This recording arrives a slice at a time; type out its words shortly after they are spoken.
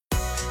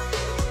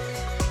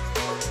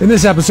In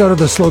this episode of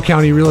the SLO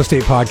County Real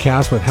Estate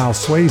Podcast with Hal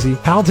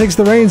Sweasey, Hal takes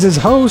the reins as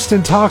host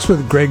and talks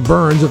with Greg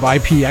Burns of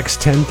IPX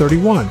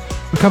 1031,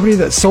 a company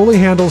that solely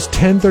handles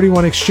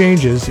 1031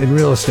 exchanges in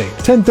real estate.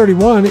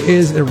 1031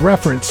 is a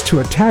reference to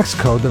a tax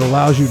code that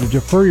allows you to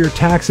defer your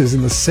taxes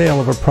in the sale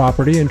of a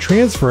property and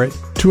transfer it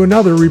to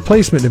another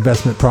replacement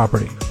investment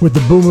property. With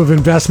the boom of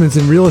investments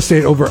in real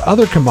estate over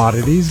other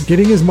commodities,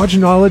 getting as much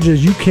knowledge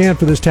as you can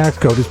for this tax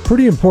code is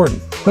pretty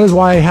important. That is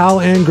why Hal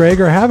and Greg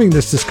are having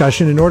this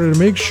discussion in order to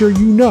make sure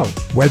you know.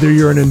 Whether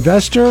you're an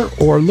investor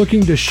or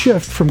looking to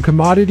shift from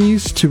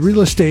commodities to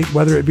real estate,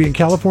 whether it be in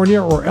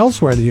California or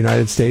elsewhere in the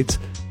United States,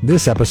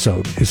 this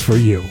episode is for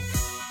you.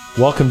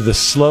 Welcome to the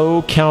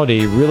SLO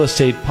County Real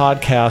Estate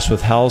Podcast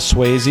with Hal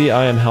Sweasey.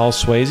 I am Hal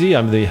Sweasey.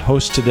 I'm the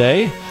host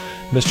today.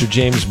 Mr.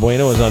 James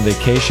Bueno is on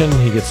vacation.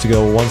 He gets to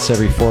go once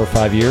every 4 or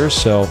 5 years.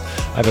 So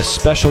I have a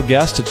special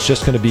guest. It's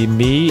just going to be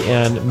me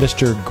and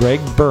Mr.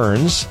 Greg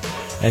Burns.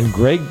 And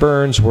Greg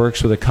Burns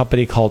works with a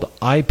company called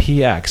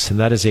IPX, and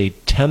that is a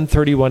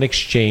 1031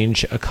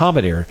 exchange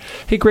accommodator.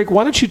 Hey, Greg,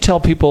 why don't you tell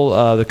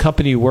people the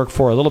company you work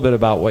for, a little bit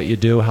about what you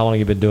do, how long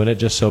you've been doing it,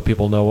 just so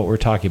people know what we're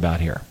talking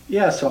about here.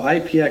 Yeah, so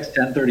IPX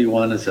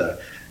 1031 is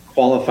a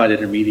qualified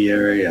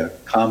intermediary, a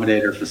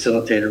accommodator,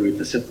 facilitator. We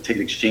facilitate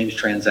exchange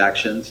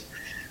transactions.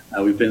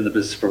 We've been in the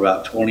business for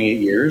about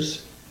 28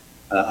 years.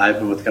 I've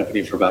been with the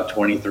company for about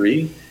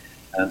 23.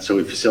 And so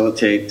we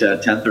facilitate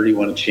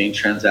 1031 exchange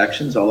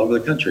transactions all over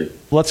the country.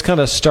 Let's kind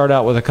of start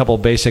out with a couple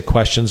of basic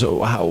questions.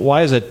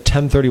 Why is a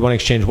 1031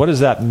 exchange? What does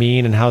that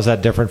mean, and how is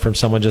that different from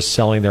someone just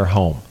selling their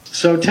home?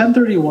 So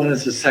 1031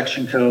 is a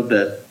section code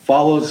that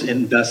follows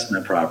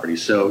investment property.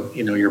 So,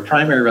 your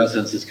primary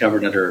residence is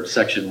covered under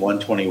Section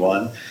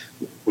 121,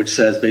 which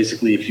says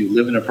basically if you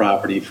live in a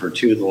property for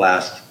 2 of the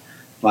last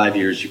 5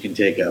 years, you can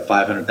take a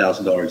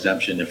 $500,000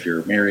 exemption if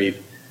you're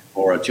married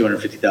or a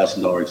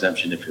 $250,000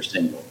 exemption if you're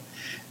single.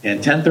 And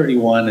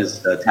 1031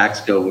 is a tax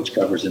code which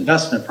covers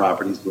investment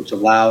properties, which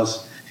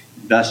allows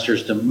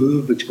investors to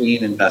move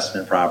between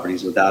investment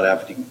properties without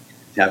having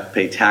to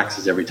pay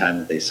taxes every time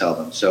that they sell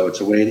them. So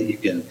it's a way that you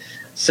can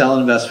sell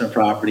an investment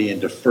property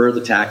and defer the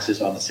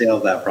taxes on the sale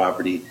of that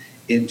property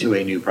into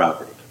a new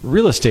property.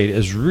 Real estate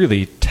is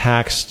really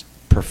tax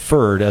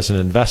preferred as an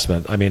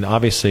investment. I mean,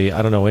 obviously,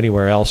 I don't know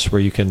anywhere else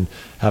where you can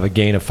have a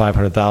gain of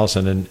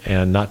 $500,000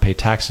 and not pay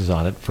taxes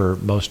on it for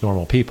most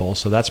normal people.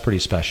 So that's pretty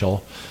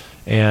special.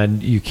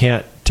 And you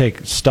can't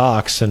take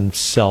stocks and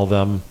sell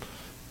them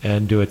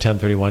and do a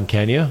 1031,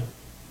 can you?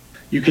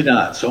 You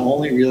cannot. So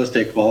only real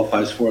estate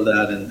qualifies for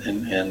that.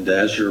 And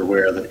as you're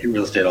aware, that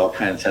real estate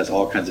has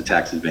all kinds of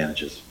tax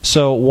advantages.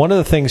 So one of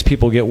the things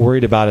people get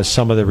worried about is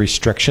some of the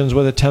restrictions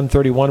with a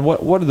 1031.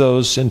 What are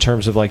those in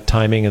terms of like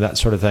timing and that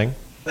sort of thing?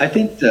 I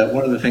think that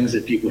one of the things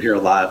that people hear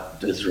a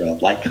lot is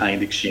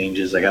like-kind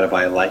exchanges. I got to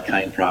buy a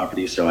like-kind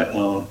property, so I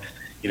own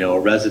a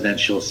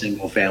residential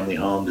single-family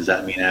home. Does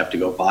that mean I have to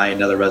go buy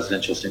another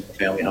residential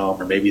single-family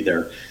home? Or maybe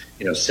they're,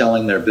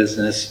 selling their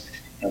business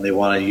and they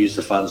want to use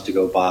the funds to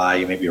go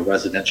buy maybe a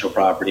residential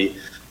property.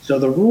 So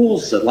the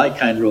rules, the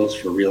like-kind rules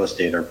for real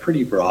estate are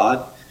pretty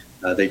broad.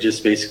 They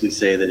just basically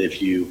say that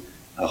if you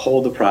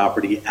hold the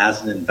property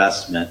as an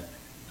investment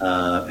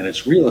and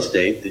it's real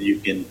estate, that you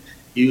can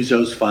use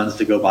those funds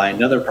to go buy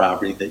another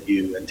property that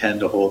you intend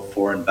to hold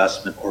for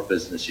investment or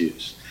business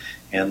use.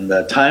 And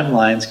the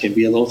timelines can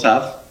be a little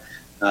tough.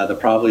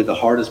 Probably the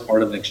hardest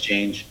part of an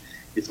exchange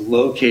is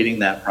locating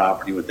that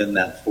property within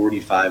that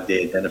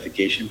 45-day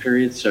identification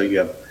period. So you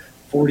have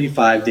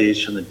 45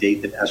 days from the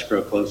date that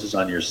escrow closes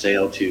on your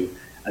sale to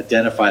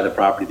identify the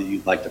property that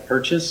you'd like to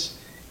purchase.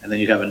 And then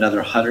you'd have another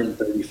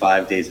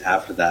 135 days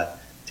after that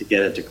to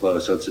get it to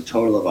close. So it's a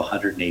total of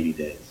 180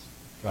 days.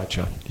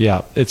 Gotcha.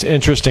 Yeah. It's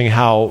interesting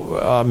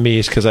how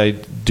me, because I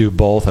do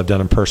both, I've done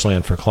them personally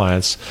and for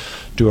clients,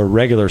 do a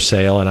regular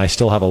sale, and I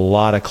still have a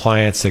lot of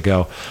clients that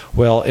go,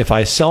 well, if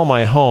I sell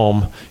my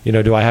home,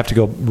 do I have to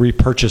go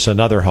repurchase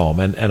another home?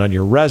 And on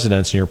your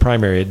residence and your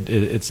primary,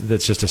 it's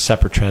just a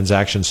separate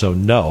transaction, so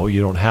no,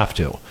 you don't have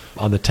to.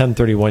 On the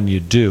 1031,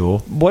 you do.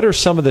 What are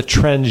some of the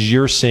trends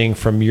you're seeing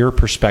from your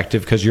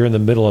perspective, because you're in the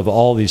middle of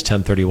all these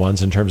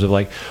 1031s, in terms of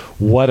like,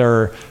 what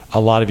are a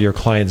lot of your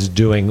clients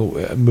doing,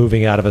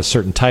 moving out of a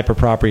certain type of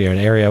property or an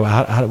area?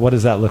 What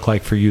does that look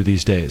like for you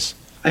these days?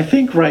 I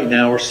think right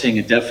now we're seeing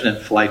a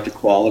definite flight to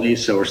quality.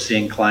 So we're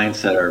seeing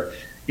clients that are,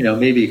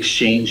 maybe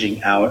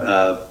exchanging out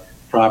of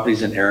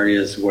properties in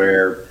areas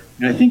where,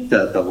 I think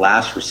the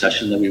last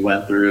recession that we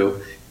went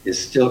through is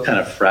still kind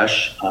of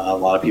fresh on a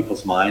lot of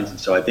people's minds. And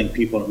so I think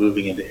people are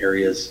moving into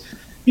areas,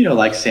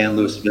 like San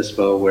Luis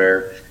Obispo,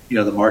 where,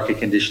 the market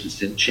conditions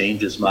didn't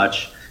change as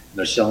much. And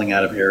they're selling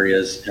out of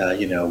areas,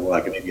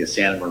 like maybe a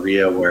Santa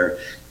Maria where,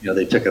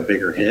 they took a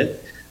bigger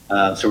hit.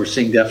 So we're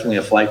seeing definitely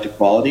a flight to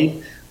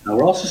quality.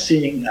 We're also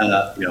seeing,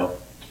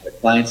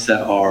 clients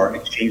that are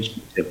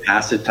exchanging to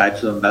passive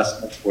types of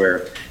investments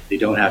where they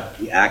don't have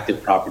to be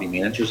active property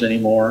managers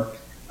anymore.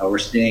 We're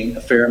seeing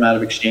a fair amount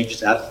of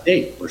exchanges out of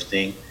state. We're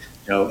seeing,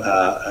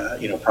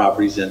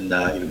 properties in,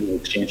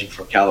 exchanging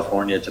from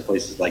California to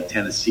places like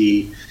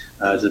Tennessee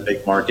is a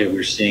big market.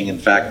 We're seeing, in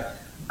fact,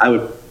 I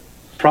would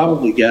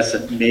probably guess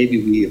that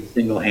maybe we have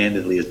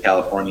single-handedly, as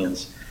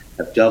Californians,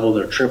 have doubled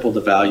or tripled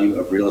the value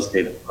of real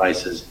estate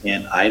prices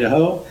in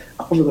Idaho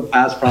over the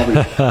past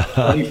probably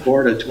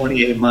 24 to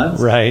 28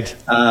 months. Right.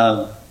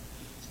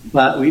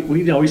 But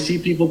we see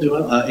people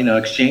doing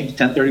exchange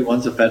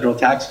 1031's a federal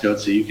tax code,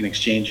 so you can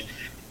exchange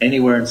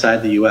anywhere inside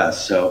the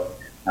U.S. So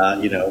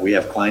we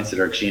have clients that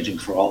are exchanging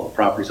for all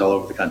properties all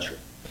over the country.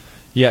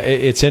 Yeah,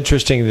 it's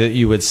interesting that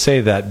you would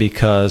say that,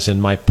 because in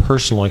my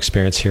personal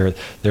experience here,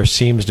 there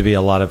seems to be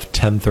a lot of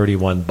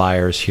 1031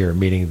 buyers here,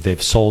 meaning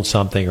they've sold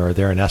something or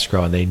they're in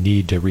escrow and they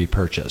need to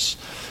repurchase.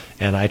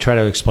 And I try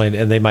to explain,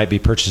 and they might be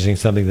purchasing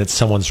something that's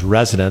someone's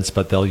residence,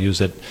 but they'll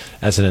use it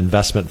as an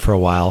investment for a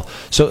while.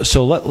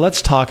 So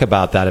let's talk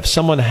about that. If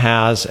someone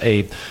has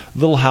a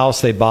little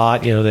house they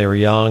bought, they were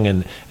young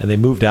and they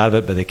moved out of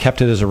it, but they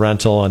kept it as a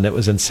rental, and it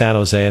was in San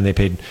Jose, and they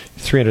paid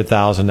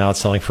 $300,000. Now it's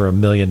selling for $1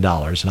 million.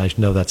 And I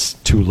know that's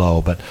too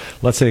low, but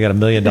let's say they got $1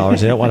 million.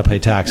 They don't want to pay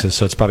taxes,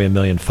 so it's probably $1.5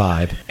 million.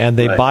 And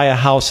they buy a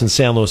house in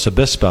San Luis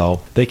Obispo.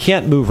 They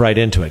can't move right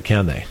into it,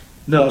 can they?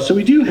 No, so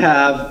we do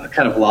have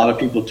kind of a lot of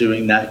people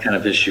doing that kind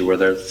of issue where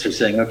they're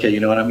saying, okay, you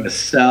know what, I'm going to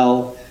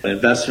sell an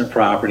investment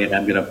property and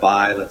I'm going to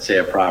buy, let's say,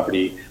 a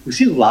property. We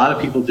see a lot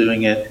of people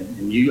doing it,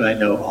 and I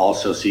know,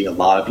 also see a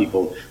lot of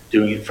people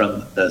doing it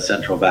from the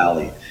Central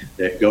Valley.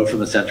 They go from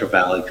the Central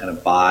Valley, kind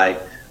of buy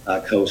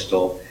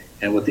coastal,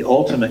 and with the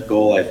ultimate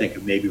goal, I think,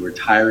 of maybe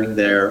retiring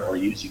there or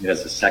using it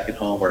as a second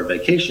home or a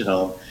vacation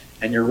home.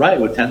 And you're right,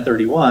 with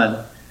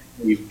 1031,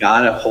 we've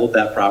got to hold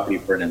that property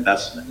for an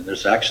investment. And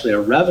there's actually a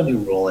revenue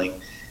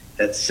ruling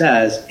that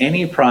says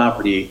any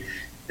property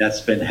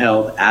that's been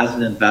held as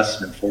an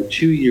investment for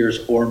 2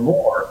 years or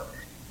more,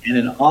 in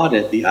an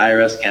audit, the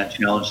IRS can't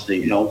challenge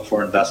the held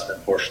for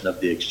investment portion of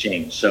the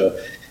exchange. So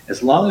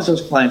as long as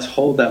those clients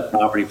hold that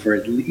property for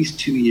at least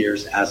 2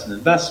 years as an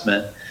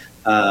investment,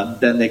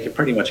 then they can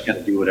pretty much kind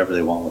of do whatever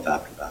they want with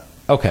after that.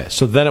 Okay,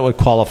 so then it would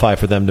qualify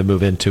for them to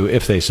move into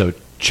if they so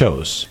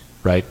chose,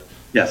 right?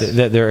 Yes.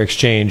 Their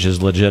exchange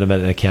is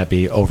legitimate and it can't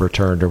be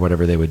overturned or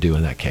whatever they would do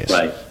in that case.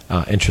 Right.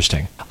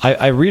 Interesting.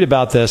 I read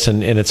about this,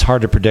 and it's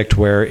hard to predict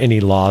where any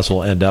laws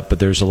will end up, but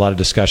there's a lot of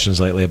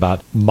discussions lately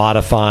about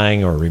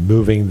modifying or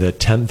removing the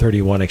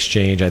 1031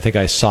 exchange. I think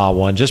I saw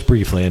one just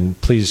briefly, and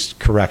please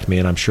correct me,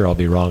 and I'm sure I'll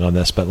be wrong on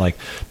this, but like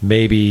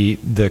maybe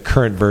the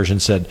current version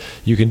said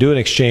you can do an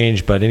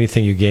exchange, but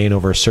anything you gain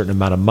over a certain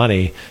amount of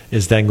money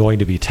is then going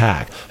to be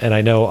taxed. And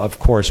I know, of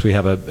course, we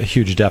have a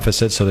huge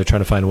deficit, so they're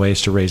trying to find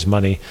ways to raise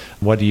money.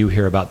 What do you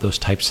hear about those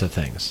types of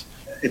things?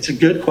 It's a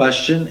good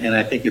question, and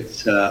I think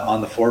it's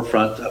on the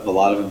forefront of a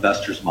lot of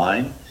investors'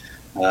 mind.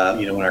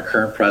 When our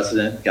current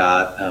president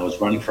was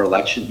running for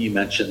election, he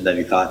mentioned that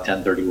he thought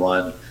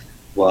 1031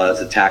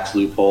 was a tax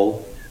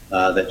loophole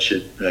that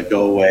should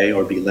go away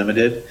or be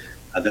limited.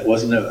 That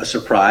wasn't a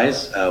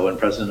surprise. When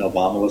President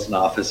Obama was in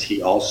office,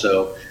 he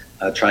also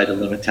tried to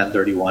limit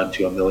 1031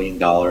 to $1 million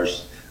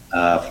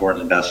for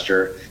an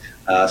investor.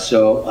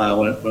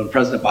 So when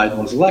President Biden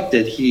was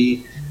elected,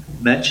 he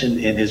mentioned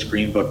in his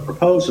Green Book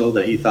proposal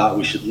that he thought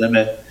we should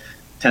limit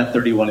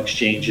 1031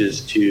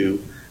 exchanges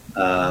to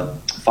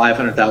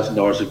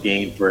 $500,000 of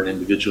gain for an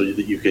individual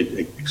that you could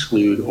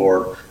exclude,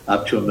 or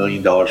up to $1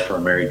 million for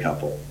a married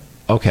couple.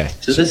 Okay.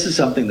 So this is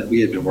something that we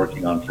had been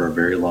working on for a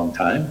very long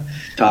time.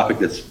 Topic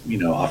that's,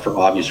 for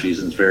obvious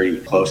reasons,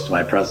 very close to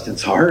my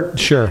president's heart.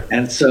 Sure.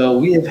 And so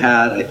we have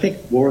had, I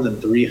think, more than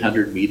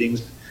 300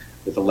 meetings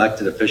with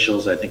elected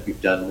officials. I think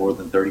we've done more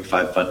than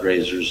 35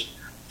 fundraisers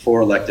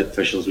for elected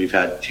officials. We've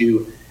had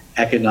 2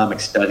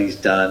 economic studies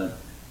done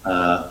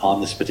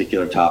on this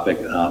particular topic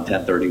on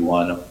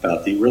 1031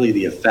 about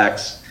the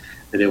effects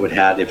that it would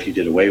have if you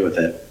did away with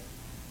it.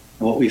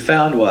 And what we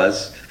found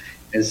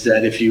is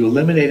that if you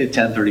eliminated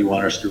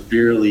 1031 or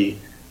severely,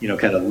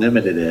 kind of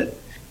limited it,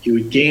 you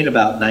would gain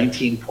about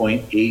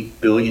 $19.8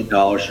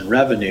 billion in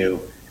revenue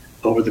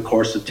over the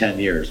course of 10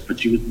 years.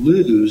 But you would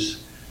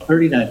lose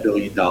 $39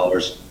 billion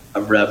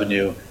of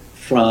revenue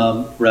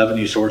from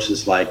revenue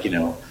sources like,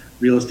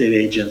 real estate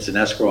agents and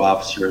escrow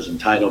officers and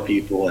title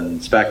people and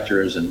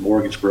inspectors and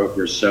mortgage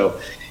brokers. So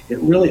it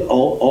really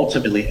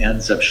ultimately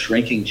ends up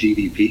shrinking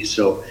GDP.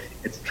 So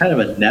it's kind of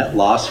a net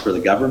loss for the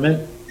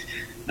government.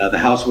 The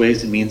House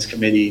Ways and Means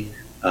Committee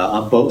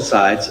on both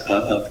sides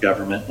of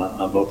government,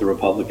 on both the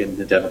Republican and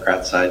the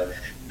Democrat side,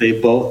 they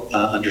both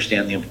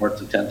understand the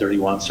importance of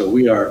 1031. So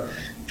we are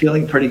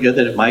feeling pretty good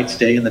that it might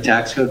stay in the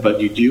tax code,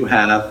 but you do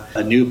have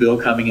a new bill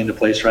coming into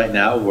place right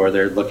now where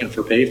they're looking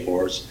for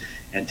pay-fors.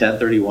 And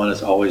 1031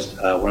 is always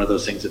one of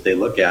those things that they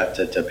look at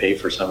to pay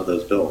for some of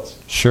those bills.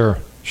 Sure.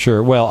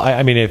 Well,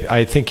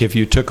 I think if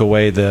you took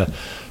away the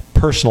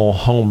personal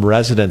home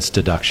residence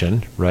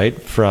deduction,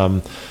 right,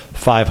 from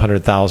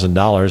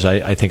 $500,000,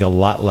 I think a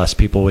lot less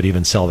people would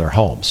even sell their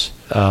homes.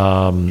 Yeah,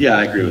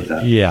 I agree with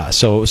that. Yeah.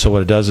 So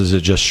what it does is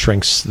it just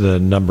shrinks the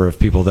number of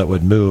people that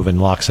would move and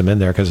locks them in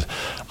there, because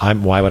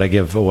why would I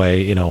give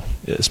away,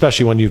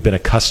 especially when you've been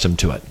accustomed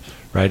to it,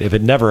 right? If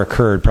it never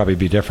occurred, probably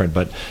be different.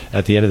 But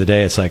at the end of the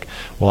day, it's like,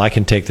 well, I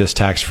can take this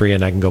tax-free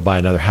and I can go buy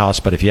another house.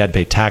 But if you had to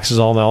pay taxes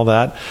on all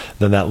that,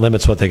 then that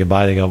limits what they can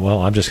buy. They go,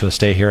 well, I'm just going to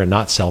stay here and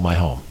not sell my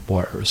home.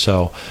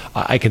 So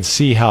I can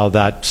see how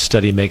that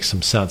study makes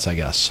some sense, I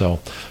guess. So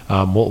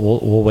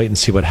we'll wait and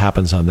see what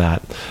happens on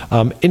that.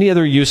 Any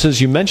other uses?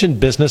 You mentioned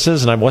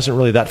businesses, and I wasn't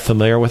really that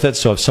familiar with it.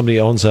 So if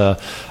somebody owns a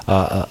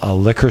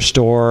liquor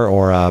store,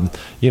 or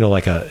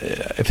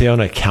if they own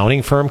an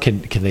accounting firm,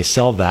 can they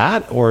sell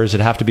that, or does it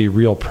have to be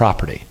real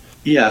property?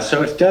 Yeah,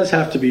 so it does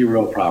have to be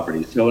real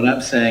property. So when I'm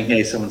saying,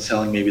 hey, someone's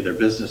selling maybe their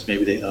business,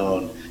 maybe they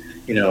own,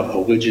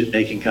 a widget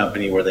making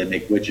company where they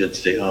make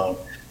widgets, they own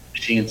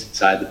machines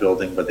inside the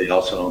building, but they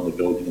also own the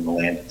building and the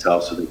land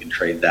itself, so they can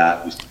trade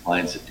that. We see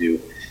clients that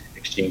do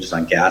exchanges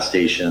on gas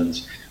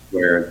stations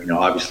where,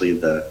 obviously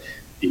the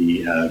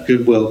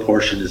goodwill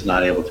portion is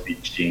not able to be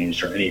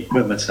exchanged, or any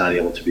equipment's not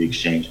able to be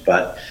exchanged,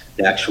 but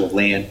the actual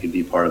land could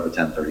be part of the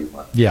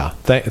 1031. Yeah,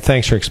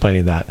 thanks for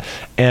explaining that.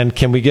 And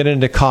can we get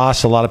into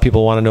costs? A lot of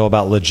people want to know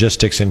about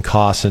logistics and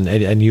costs,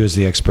 and you as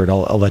the expert,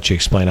 I'll let you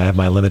explain. I have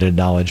my limited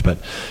knowledge, but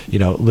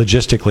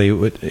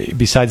logistically,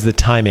 besides the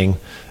timing,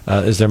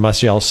 is there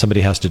much else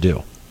somebody has to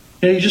do?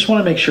 You just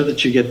want to make sure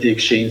that you get the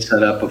exchange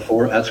set up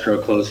before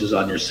escrow closes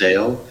on your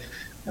sale.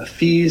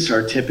 Fees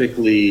are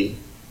typically,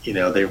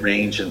 they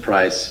range in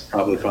price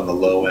probably from the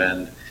low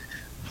end,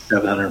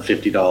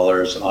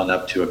 $750 on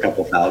up to a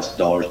couple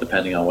 $1,000,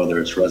 depending on whether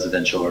it's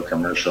residential or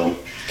commercial.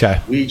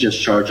 Okay. We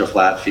just charge a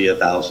flat fee of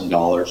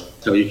 $1,000,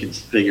 so you can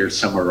figure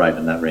somewhere right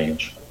in that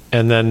range.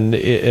 And then,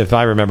 if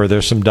I remember,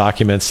 there's some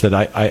documents that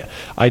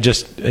I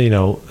just,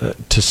 to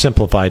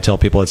simplify, tell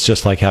people it's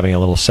just like having a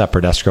little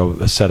separate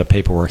escrow set of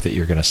paperwork that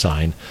you're going to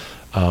sign.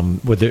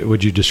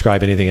 Would you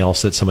describe anything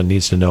else that someone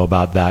needs to know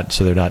about that,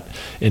 so they're not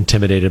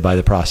intimidated by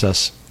the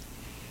process?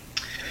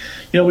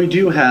 We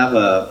do have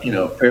a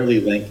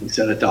fairly lengthy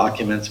set of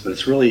documents, but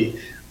it's really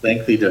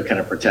lengthy to kind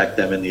of protect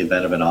them in the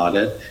event of an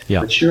audit. Yeah.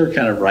 But you're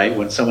kind of right.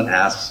 When someone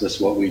asks us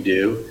what we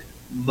do,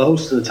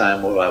 most of the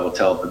time what I will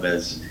tell them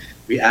is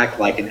we act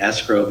like an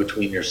escrow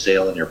between your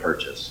sale and your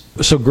purchase.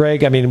 So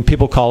Greg,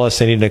 people call us,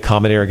 they need to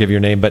comment or give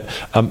your name, but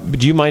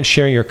do you mind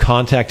sharing your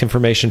contact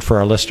information for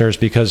our listeners?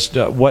 Because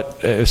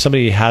if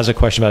somebody has a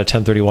question about a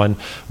 1031,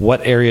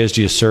 what areas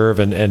do you serve,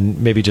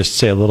 and maybe just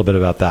say a little bit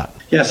about that?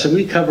 Yeah, so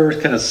we cover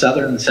kind of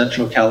Southern and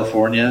Central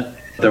California.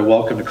 They're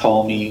welcome to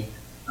call me.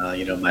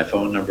 My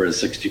phone number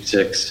is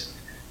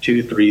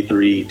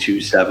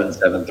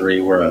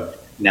 626-233-2773. We're a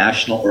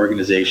national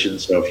organization,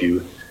 so if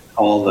you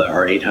call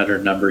our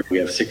 800 number, we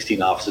have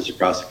 16 offices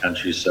across the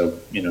country. So,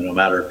 no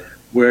matter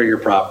where your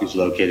property is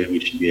located, we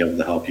should be able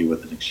to help you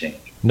with an exchange.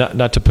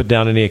 Not to put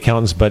down any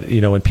accountants, but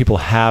when people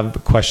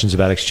have questions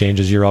about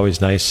exchanges, you're always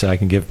nice. I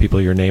can give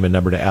people your name and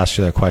number to ask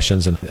you their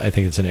questions, and I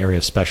think it's an area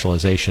of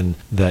specialization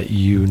that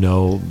you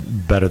know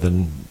better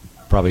than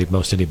probably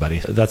most anybody.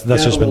 That's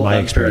just been my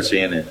experience.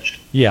 Advantage.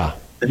 Yeah.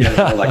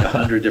 Like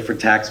 100 different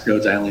tax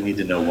codes. I only need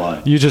to know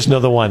one. You just know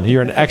the one.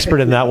 You're an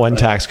expert in that one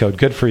tax code.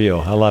 Good for you.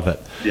 I love it.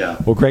 Yeah.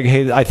 Well, Greg,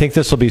 hey, I think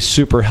this will be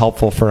super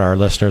helpful for our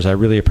listeners. I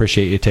really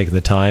appreciate you taking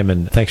the time,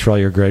 and thanks for all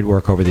your great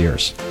work over the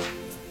years.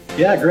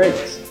 Yeah, great.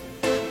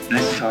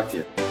 Nice to talk to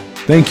you.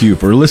 Thank you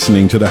for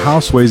listening to the Hal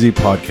Sweasey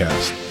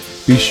podcast.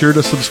 Be sure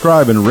to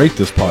subscribe and rate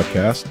this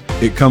podcast.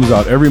 It comes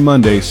out every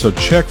Monday, so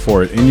check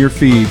for it in your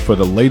feed for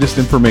the latest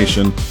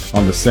information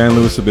on the San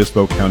Luis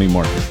Obispo County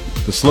market.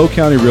 The SLO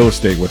County Real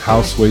Estate with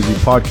Hal Sweasey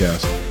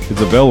podcast is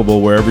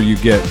available wherever you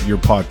get your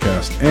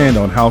podcast and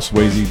on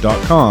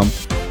halsweasey.com,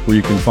 where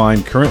you can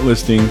find current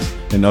listings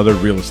and other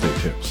real estate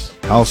tips.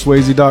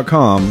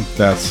 halsweasey.com,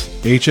 that's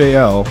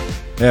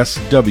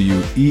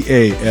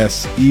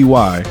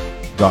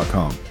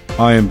HALSWEASEY.com.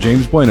 I am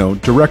James Bueno,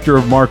 Director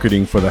of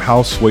Marketing for the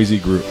Hal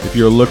Sweasey Group. If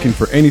you're looking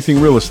for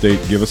anything real estate,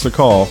 give us a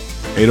call,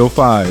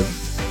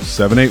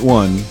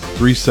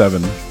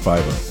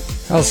 805-781-3750.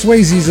 Hal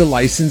Sweasey is a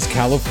licensed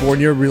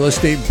California real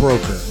estate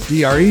broker.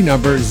 DRE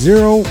number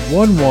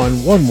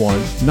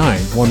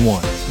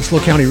 01111-911. The SLO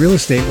County Real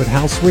Estate with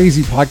Hal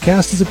Sweasey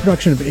podcast is a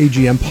production of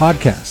AGM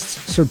Podcasts.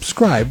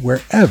 Subscribe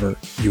wherever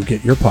you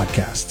get your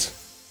podcasts.